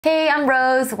I'm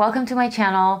Rose. Welcome to my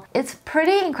channel. It's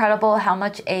pretty incredible how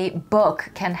much a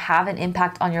book can have an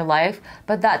impact on your life,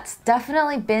 but that's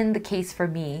definitely been the case for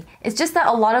me. It's just that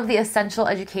a lot of the essential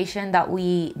education that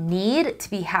we need to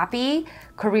be happy,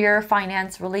 career,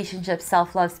 finance, relationships,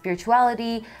 self-love,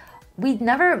 spirituality, we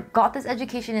never got this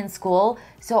education in school,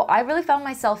 so I really found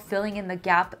myself filling in the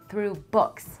gap through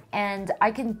books. And I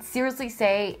can seriously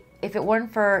say, if it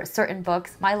weren't for certain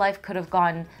books, my life could have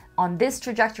gone on this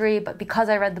trajectory, but because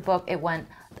I read the book, it went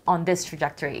on this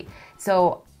trajectory.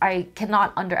 So I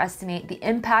cannot underestimate the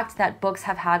impact that books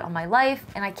have had on my life,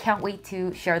 and I can't wait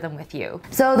to share them with you.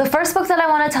 So the first book that I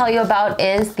want to tell you about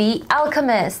is The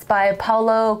Alchemist by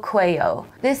Paulo Coelho.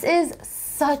 This is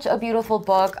such a beautiful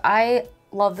book. I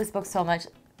love this book so much.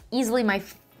 Easily my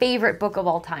favorite book of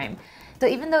all time. So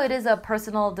even though it is a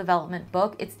personal development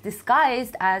book, it's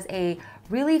disguised as a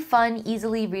really fun,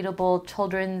 easily readable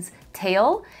children's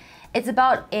tale. It's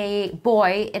about a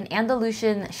boy, an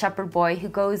Andalusian shepherd boy, who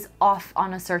goes off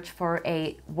on a search for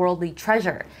a worldly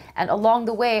treasure. And along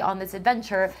the way on this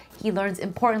adventure, he learns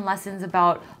important lessons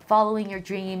about following your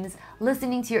dreams,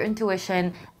 listening to your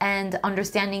intuition, and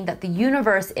understanding that the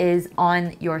universe is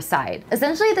on your side.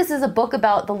 Essentially, this is a book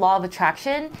about the law of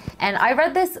attraction, and I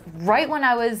read this right when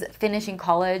I was finishing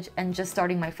college and just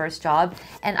starting my first job.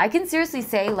 And I can seriously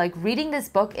say, like, reading this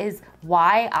book is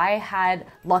why I had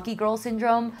lucky girl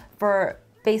syndrome for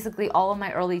basically all of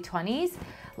my early 20s.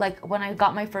 Like, when I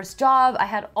got my first job, I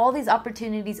had all these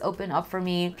opportunities open up for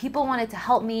me. People wanted to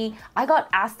help me. I got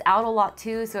asked out a lot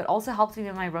too, so it also helped me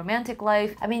in my romantic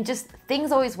life. I mean, just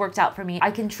things always worked out for me.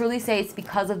 I can truly say it's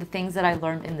because of the things that I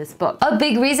learned in this book. A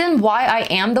big reason why I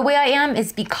am the way I am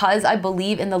is because I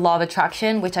believe in the law of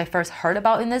attraction, which I first heard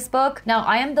about in this book. Now,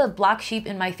 I am the black sheep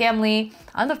in my family.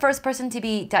 I'm the first person to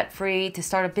be debt-free, to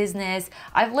start a business.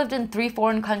 I've lived in 3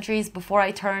 foreign countries before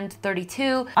I turned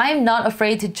 32. I'm not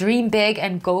afraid to dream big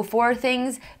and go for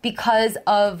things because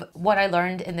of what I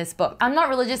learned in this book. I'm not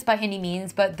religious by any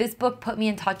means, but this book put me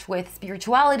in touch with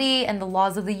spirituality and the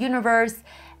laws of the universe,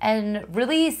 and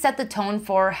really set the tone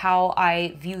for how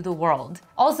I view the world.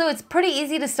 Also, it's pretty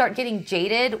easy to start getting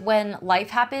jaded when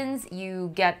life happens.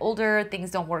 You get older,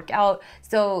 things don't work out.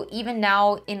 So even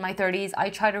now in my 30s, I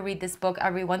try to read this book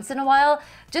every once in a while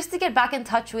just to get back in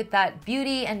touch with that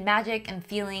beauty and magic and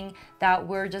feeling that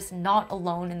we're just not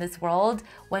alone in this world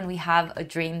when we have a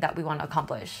dream that we want to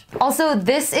accomplish. Also,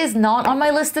 this is not on my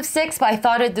list of 6, but I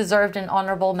thought it deserved an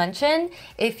honorable mention.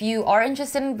 If you are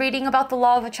interested in reading about the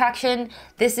law of attraction,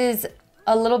 this is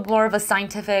a little more of a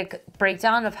scientific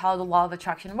breakdown of how the law of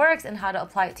attraction works and how to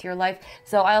apply it to your life.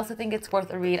 So I also think it's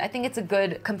worth a read. I think it's a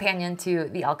good companion to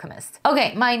The Alchemist.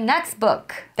 Okay, my next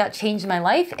book that changed my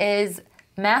life is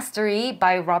Mastery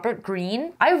by Robert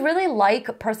Greene. I really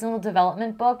like personal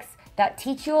development books that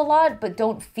teach you a lot but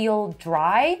don't feel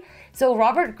dry. So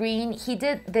Robert Greene, he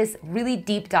did this really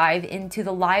deep dive into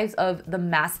the lives of the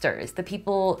masters, the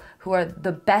people who are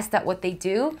the best at what they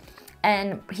do.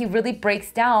 And he really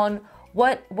breaks down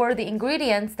what were the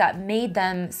ingredients that made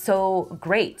them so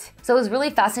great. So it was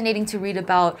really fascinating to read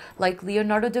about like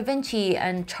Leonardo da Vinci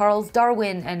and Charles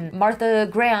Darwin and Martha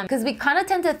Graham, because we kind of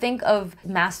tend to think of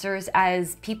masters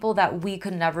as people that we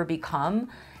could never become,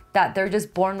 that they're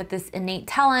just born with this innate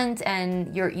talent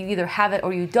and you either have it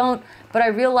or you don't. But I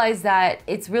realized that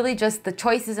it's really just the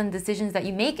choices and decisions that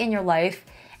you make in your life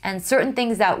and certain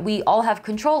things that we all have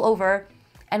control over,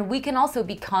 and we can also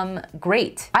become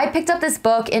great. I picked up this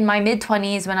book in my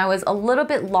mid-20s when I was a little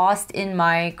bit lost in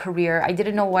my career. I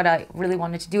didn't know what I really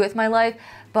wanted to do with my life,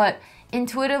 but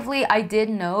intuitively, I did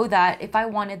know that if I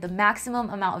wanted the maximum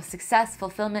amount of success,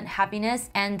 fulfillment, happiness,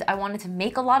 and I wanted to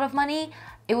make a lot of money,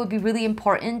 it would be really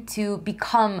important to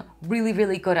become really,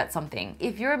 really good at something.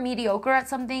 If you're mediocre at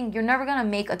something, you're never gonna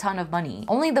make a ton of money.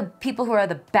 Only the people who are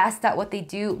the best at what they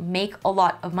do make a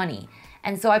lot of money.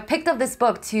 And so I picked up this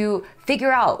book to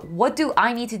figure out, what do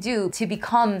I need to do to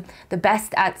become the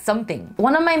best at something?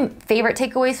 One of my favorite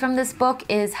takeaways from this book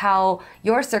is how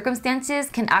your circumstances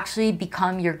can actually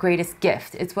become your greatest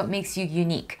gift. It's what makes you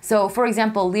unique. So for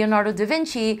example, Leonardo da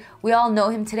Vinci, we all know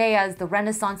him today as the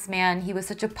Renaissance man. He was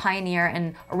such a pioneer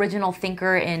and original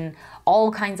thinker in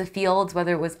all kinds of fields,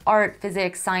 whether it was art,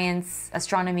 physics, science,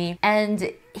 astronomy.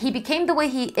 And he became the way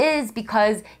he is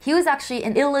because he was actually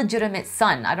an illegitimate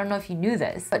son. I don't know if you knew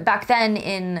this, but back then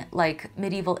in like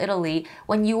medieval Italy,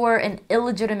 when you were an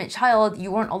illegitimate child,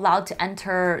 you weren't allowed to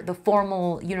enter the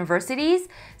formal universities.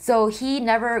 So he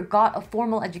never got a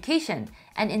formal education.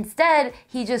 And instead,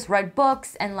 he just read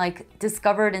books and like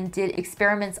discovered and did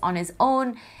experiments on his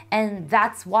own. And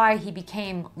that's why he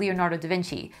became Leonardo da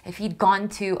Vinci. If he'd gone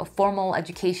to a formal formal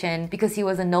education, because he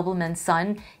was a nobleman's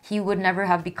son, he would never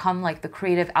have become like the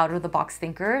creative out-of-the-box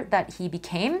thinker that he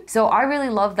became. So I really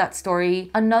love that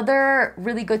story. Another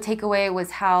really good takeaway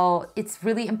was how it's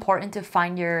really important to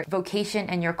find your vocation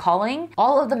and your calling.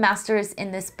 All of the masters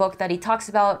in this book that he talks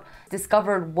about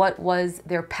discovered what was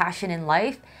their passion in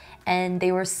life, and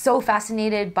they were so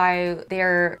fascinated by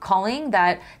their calling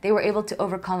that they were able to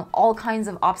overcome all kinds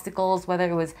of obstacles, whether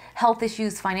it was health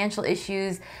issues, financial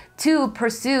issues, to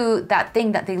pursue that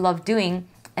thing that they loved doing.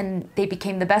 And they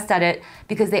became the best at it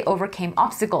because they overcame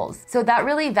obstacles. So that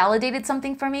really validated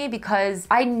something for me, because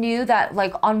I knew that,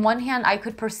 like, on one hand, I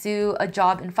could pursue a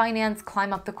job in finance,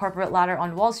 climb up the corporate ladder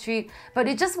on Wall Street, but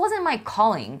it just wasn't my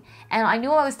calling. And I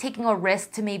knew I was taking a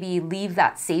risk to maybe leave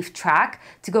that safe track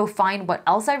to go find what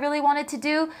else I really wanted to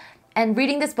do. And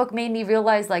reading this book made me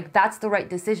realize, like, that's the right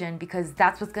decision, because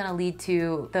that's what's gonna lead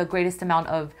to the greatest amount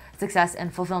of success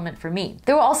and fulfillment for me.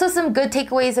 There were also some good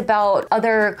takeaways about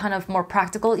other kind of more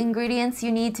practical ingredients you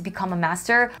need to become a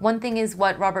master. One thing is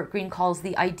what Robert Greene calls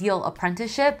the ideal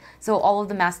apprenticeship. So all of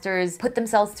the masters put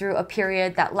themselves through a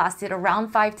period that lasted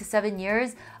around 5 to 7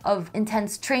 years of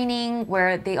intense training,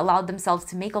 where they allowed themselves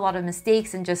to make a lot of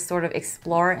mistakes and just sort of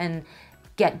explore and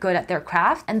get good at their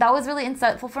craft. And that was really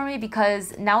insightful for me,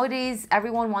 because nowadays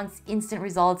everyone wants instant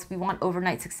results. We want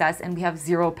overnight success, and we have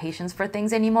zero patience for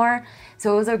things anymore.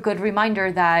 So it was a good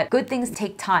reminder that good things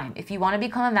take time. If you want to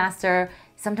become a master,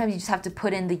 sometimes you just have to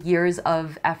put in the years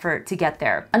of effort to get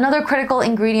there. Another critical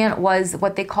ingredient was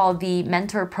what they call the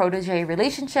mentor-protege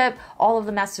relationship. All of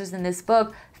the masters in this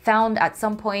book found at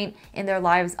some point in their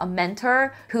lives a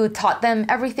mentor who taught them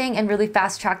everything and really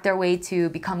fast-tracked their way to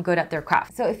become good at their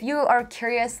craft. So if you are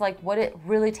curious, like, what it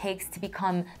really takes to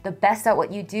become the best at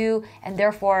what you do and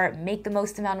therefore make the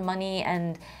most amount of money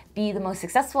and be the most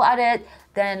successful at it,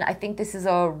 then I think this is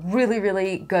a really,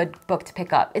 really good book to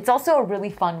pick up. It's also a really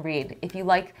fun read. If you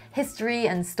like history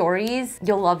and stories,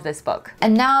 you'll love this book.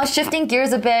 And now, shifting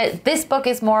gears a bit, this book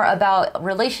is more about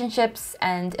relationships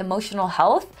and emotional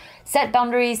health. Set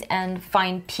boundaries and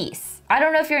find peace. I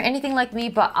don't know if you're anything like me,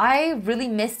 but I really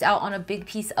missed out on a big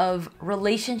piece of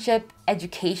relationship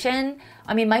education.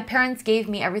 I mean, my parents gave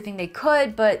me everything they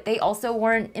could, but they also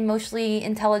weren't emotionally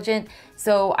intelligent.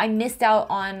 So I missed out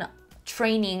on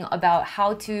training about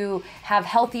how to have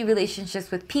healthy relationships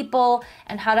with people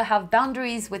and how to have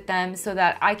boundaries with them so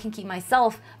that I can keep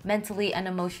myself mentally and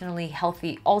emotionally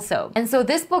healthy also. And so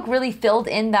this book really filled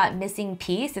in that missing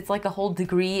piece. It's like a whole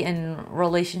degree in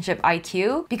relationship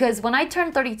IQ, because when I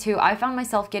turned 32, I found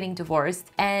myself getting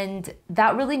divorced, and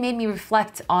that really made me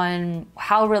reflect on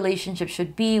how relationships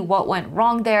should be, what went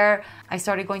wrong there. I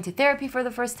started going to therapy for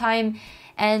the first time,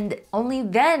 and only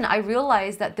then I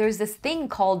realized that there's this thing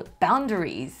called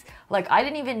boundaries. Like, I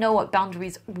didn't even know what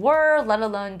boundaries were, let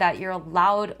alone that you're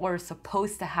allowed or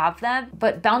supposed to have them.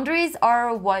 But boundaries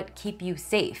are what keep you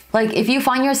safe. Like, if you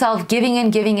find yourself giving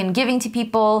and giving and giving to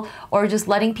people, or just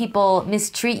letting people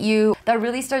mistreat you, that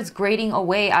really starts grating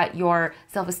away at your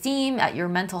self-esteem, at your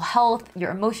mental health,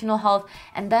 your emotional health,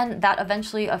 and then that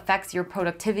eventually affects your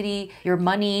productivity, your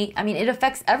money. I mean, it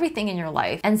affects everything in your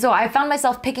life. And so I found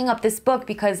myself picking up this book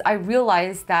because I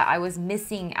realized that I was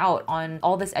missing out on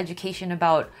all this education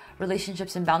about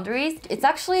relationships and boundaries. It's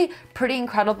actually pretty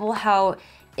incredible how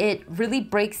it really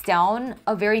breaks down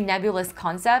a very nebulous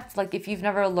concept. Like, if you've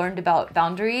never learned about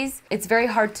boundaries, it's very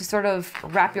hard to sort of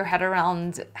wrap your head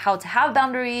around how to have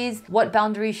boundaries, what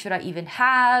boundaries should I even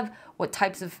have, what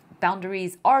types of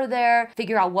boundaries are there,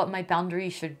 figure out what my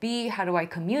boundaries should be, how do I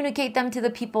communicate them to the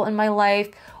people in my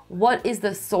life, what is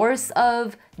the source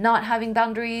of not having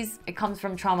boundaries. It comes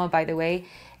from trauma, by the way.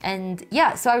 And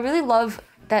yeah, so I really love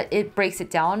that it breaks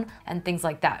it down and things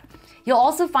like that. You'll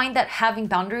also find that having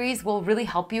boundaries will really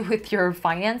help you with your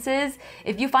finances.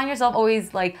 If you find yourself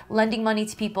always like lending money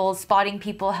to people, spotting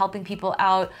people, helping people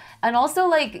out, and also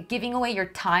like giving away your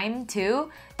time too,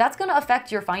 that's gonna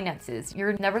affect your finances.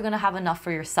 You're never gonna have enough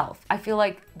for yourself. I feel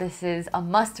like this is a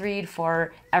must read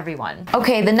for everyone.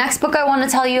 Okay, the next book I wanna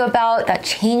tell you about that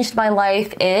changed my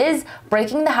life is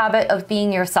Breaking the Habit of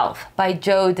Being Yourself by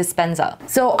Joe Dispenza.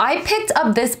 So I picked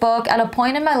up this book at a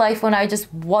point in my life when I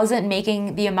just wasn't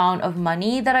making the amount of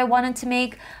money that I wanted to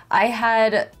make. I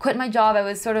had quit my job. I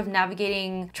was sort of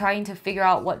navigating, trying to figure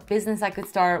out what business I could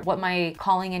start, what my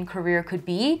calling and career could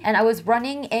be. And I was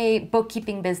running a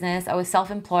bookkeeping business. I was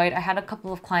self-employed. I had a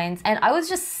couple of clients, and I was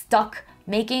just stuck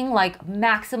making like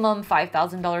maximum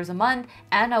 $5,000 a month,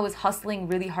 and I was hustling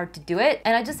really hard to do it.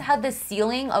 And I just had this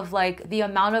ceiling of like the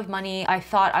amount of money I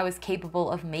thought I was capable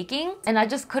of making, and I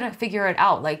just couldn't figure it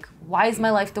out. Like, why is my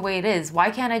life the way it is?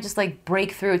 Why can't I just like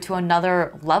break through to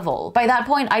another level? By that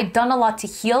point, I'd done a lot to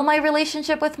heal my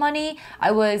relationship with money.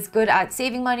 I was good at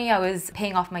saving money. I was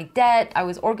paying off my debt. I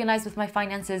was organized with my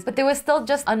finances, but there was still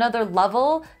just another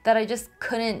level that I just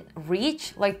couldn't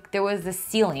reach. Like, there was this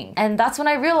ceiling. And that's when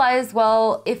I realized,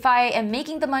 well, if I am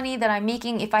making the money that I'm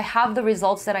making, if I have the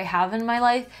results that I have in my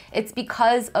life, it's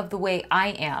because of the way I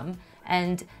am.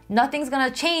 And nothing's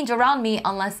gonna change around me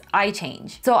unless I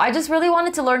change. So I just really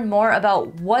wanted to learn more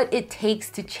about what it takes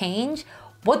to change.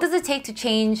 What does it take to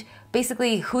change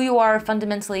basically who you are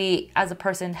fundamentally as a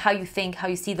person, how you think, how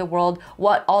you see the world,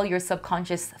 what all your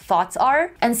subconscious thoughts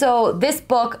are. And so this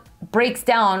book breaks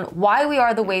down why we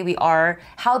are the way we are,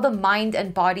 how the mind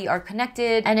and body are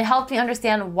connected, and it helped me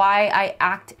understand why I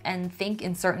act and think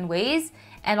in certain ways,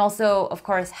 and also, of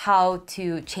course, how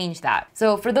to change that.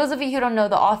 So for those of you who don't know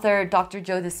the author, Dr.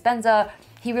 Joe Dispenza,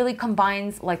 he really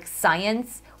combines like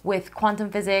science with quantum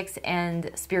physics and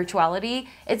spirituality.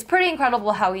 It's pretty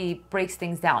incredible how he breaks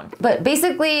things down. But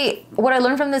basically, what I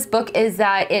learned from this book is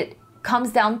that it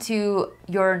comes down to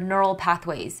your neural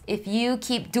pathways. If you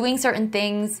keep doing certain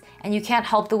things and you can't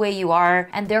help the way you are,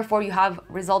 and therefore you have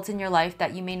results in your life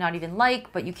that you may not even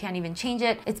like, but you can't even change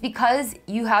it, it's because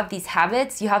you have these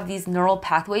habits, you have these neural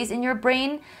pathways in your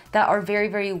brain that are very,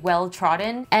 very well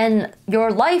trodden. And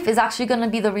your life is actually gonna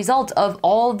be the result of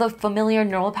all the familiar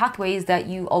neural pathways that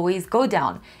you always go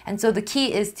down. And so the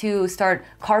key is to start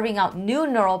carving out new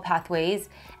neural pathways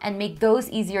and make those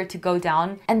easier to go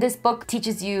down. And this book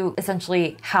teaches you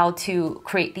essentially how to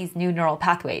create these new neural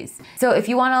pathways. So if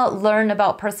you wanna learn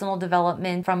about personal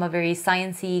development from a very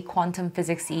sciencey, quantum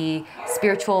physics-y,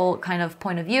 spiritual kind of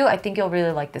point of view, I think you'll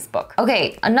really like this book.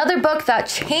 Okay, another book that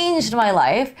changed my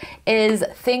life is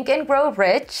Think and Grow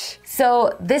Rich.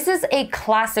 So this is a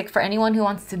classic for anyone who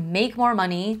wants to make more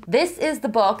money. This is the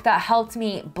book that helped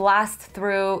me blast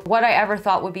through what I ever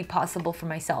thought would be possible for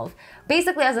myself.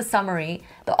 Basically, as a summary,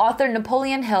 the author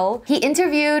Napoleon Hill, he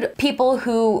interviewed people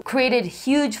who created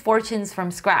huge fortunes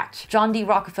from scratch. John D.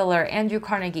 Rockefeller, Andrew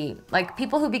Carnegie, like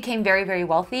people who became very, very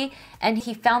wealthy. And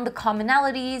he found the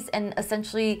commonalities and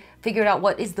essentially figured out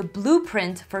what is the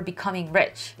blueprint for becoming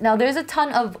rich. Now, there's a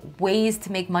ton of ways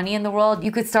to make money in the world.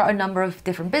 You could start a number of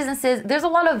different businesses. There's a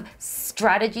lot of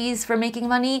strategies for making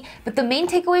money, but the main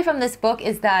takeaway from this book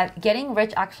is that getting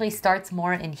rich actually starts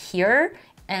more in here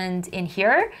and in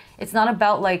here. It's not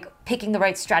about like picking the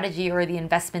right strategy or the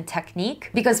investment technique.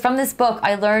 Because from this book,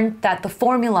 I learned that the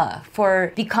formula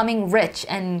for becoming rich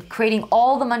and creating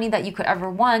all the money that you could ever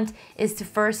want is to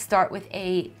first start with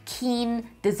a keen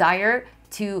desire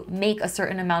to make a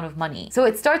certain amount of money. So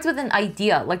it starts with an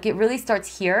idea, like it really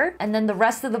starts here. And then the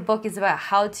rest of the book is about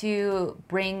how to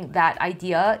bring that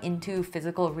idea into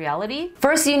physical reality.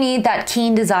 First, you need that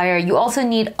keen desire. You also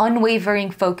need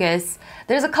unwavering focus.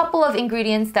 There's a couple of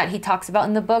ingredients that he talks about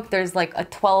in the book. There's like a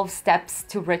 12 steps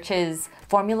to riches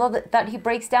formula that he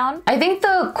breaks down. I think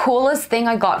the coolest thing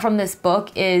I got from this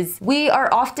book is we are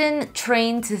often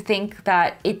trained to think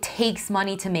that it takes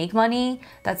money to make money,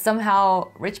 that somehow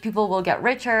rich people will get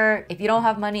richer. If you don't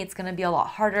have money, it's gonna be a lot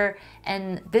harder.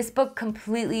 And this book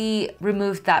completely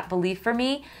removed that belief for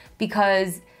me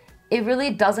because it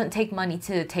really doesn't take money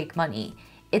to take money.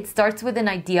 It starts with an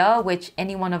idea, which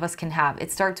any one of us can have.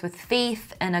 It starts with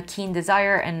faith and a keen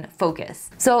desire and focus.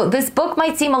 So this book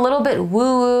might seem a little bit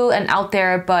woo-woo and out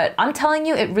there, but I'm telling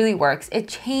you, it really works. It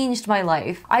changed my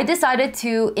life. I decided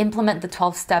to implement the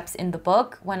 12 steps in the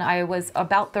book when I was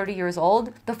about 30 years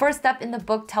old. The first step in the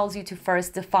book tells you to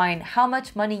first define how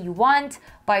much money you want,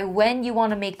 by when you want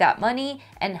to make that money,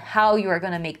 and how you are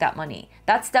going to make that money.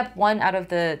 That's step one out of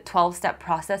the 12-step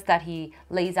process that he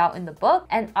lays out in the book.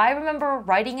 And I remember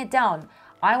writing it down.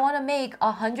 I want to make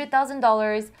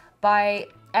 $100,000 by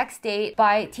X date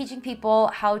by teaching people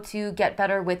how to get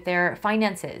better with their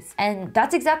finances. And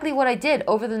that's exactly what I did.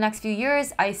 Over the next few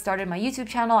years, I started my YouTube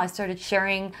channel. I started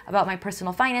sharing about my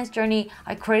personal finance journey.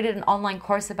 I created an online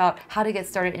course about how to get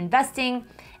started investing.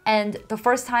 And the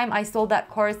first time I sold that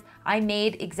course, I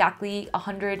made exactly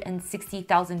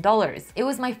 $160,000. It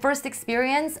was my first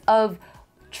experience of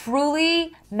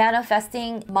truly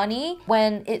manifesting money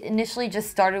when it initially just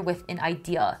started with an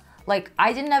idea. Like,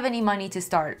 I didn't have any money to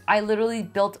start. I literally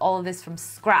built all of this from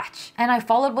scratch. And I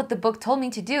followed what the book told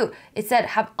me to do. It said,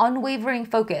 have unwavering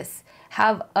focus.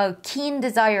 have a keen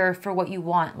desire for what you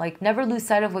want, like never lose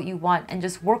sight of what you want and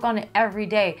just work on it every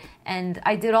day. And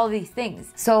I did all these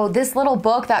things. So this little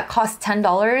book that cost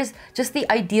 $10, just the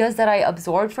ideas that I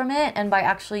absorbed from it and by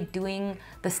actually doing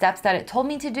the steps that it told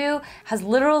me to do has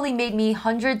literally made me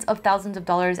hundreds of thousands of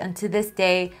dollars, and to this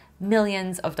day,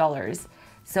 millions of dollars.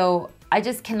 So I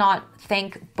just cannot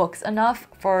thank books enough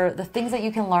for the things that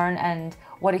you can learn and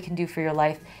what it can do for your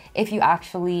life if you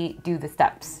actually do the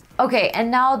steps. Okay, and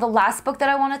now the last book that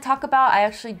I want to talk about, I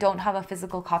actually don't have a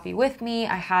physical copy with me.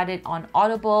 I had it on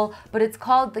Audible, but it's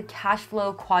called The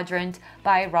Cashflow Quadrant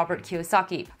by Robert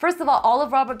Kiyosaki. First of all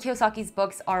of Robert Kiyosaki's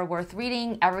books are worth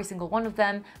reading, every single one of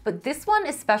them, but this one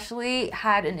especially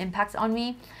had an impact on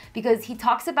me because he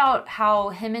talks about how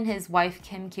him and his wife,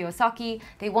 Kim Kiyosaki,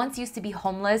 they once used to be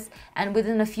homeless, and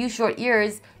within a few short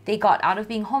years, they got out of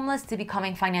being homeless to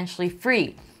becoming financially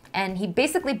free. And he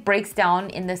basically breaks down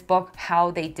in this book how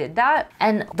they did that.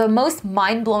 And the most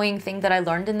mind-blowing thing that I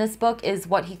learned in this book is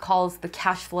what he calls the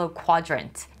cash flow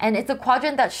quadrant. And it's a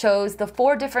quadrant that shows the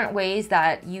 4 different ways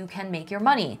that you can make your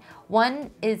money.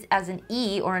 One is as an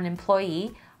E, or an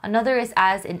employee. Another is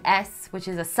as an S, which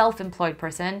is a self-employed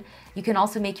person. You can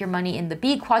also make your money in the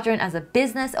B quadrant as a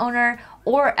business owner,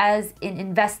 or as an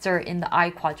investor in the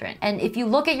I quadrant. And if you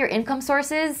look at your income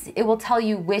sources, it will tell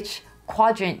you which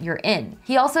quadrant you're in.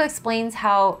 He also explains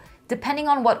how depending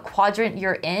on what quadrant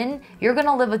you're in, you're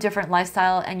gonna live a different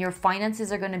lifestyle and your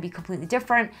finances are gonna be completely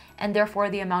different, and therefore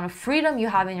the amount of freedom you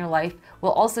have in your life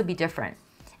will also be different.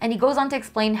 And he goes on to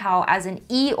explain how as an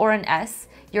E or an S,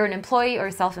 you're an employee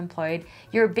or self-employed,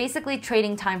 you're basically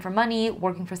trading time for money,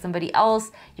 working for somebody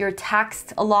else, you're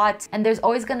taxed a lot, and there's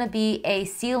always gonna be a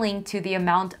ceiling to the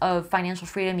amount of financial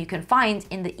freedom you can find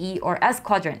in the E or S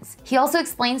quadrants. He also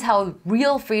explains how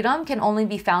real freedom can only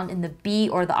be found in the B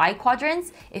or the I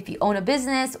quadrants if you own a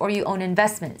business or you own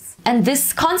investments. And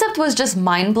this concept was just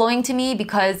mind-blowing to me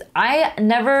because I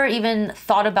never even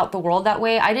thought about the world that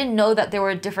way. I didn't know that there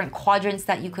were different quadrants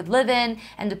that you could live in,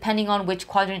 and depending on which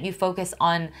quadrant you focus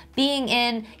on being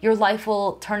in, your life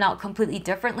will turn out completely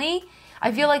differently.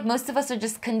 I feel like most of us are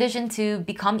just conditioned to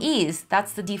become E's.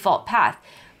 That's the default path.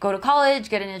 Go to college,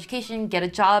 get an education, get a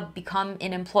job, become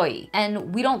an employee.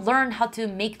 And we don't learn how to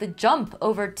make the jump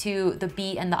over to the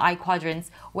B and the I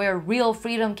quadrants where real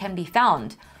freedom can be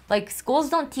found. Like, schools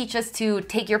don't teach us to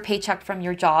take your paycheck from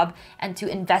your job and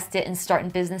to invest it and start in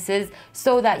businesses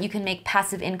so that you can make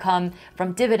passive income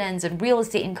from dividends and real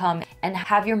estate income and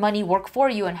have your money work for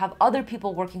you and have other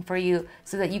people working for you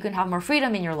so that you can have more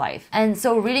freedom in your life. And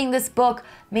so reading this book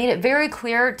made it very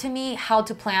clear to me how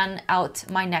to plan out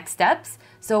my next steps.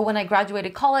 So when I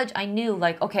graduated college, I knew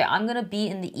like, okay, I'm gonna be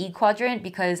in the E quadrant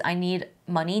because I need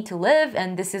money to live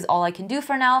and this is all I can do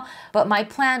for now. But my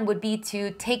plan would be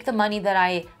to take the money that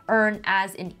I earn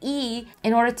as an E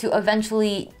in order to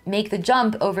eventually make the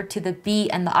jump over to the B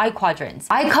and the I quadrants.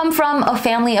 I come from a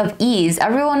family of E's.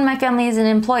 Everyone in my family is an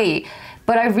employee.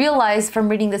 But I realized from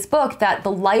reading this book that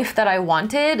the life that I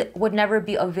wanted would never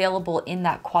be available in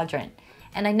that quadrant.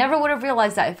 And I never would have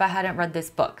realized that if I hadn't read this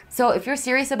book. So if you're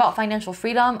serious about financial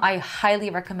freedom, I highly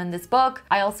recommend this book.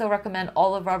 I also recommend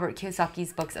all of Robert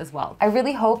Kiyosaki's books as well. I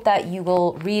really hope that you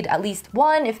will read at least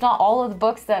one, if not all of the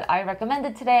books that I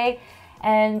recommended today.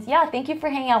 And yeah, thank you for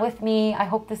hanging out with me. I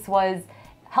hope this was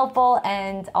helpful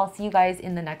and I'll see you guys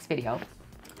in the next video.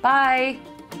 Bye.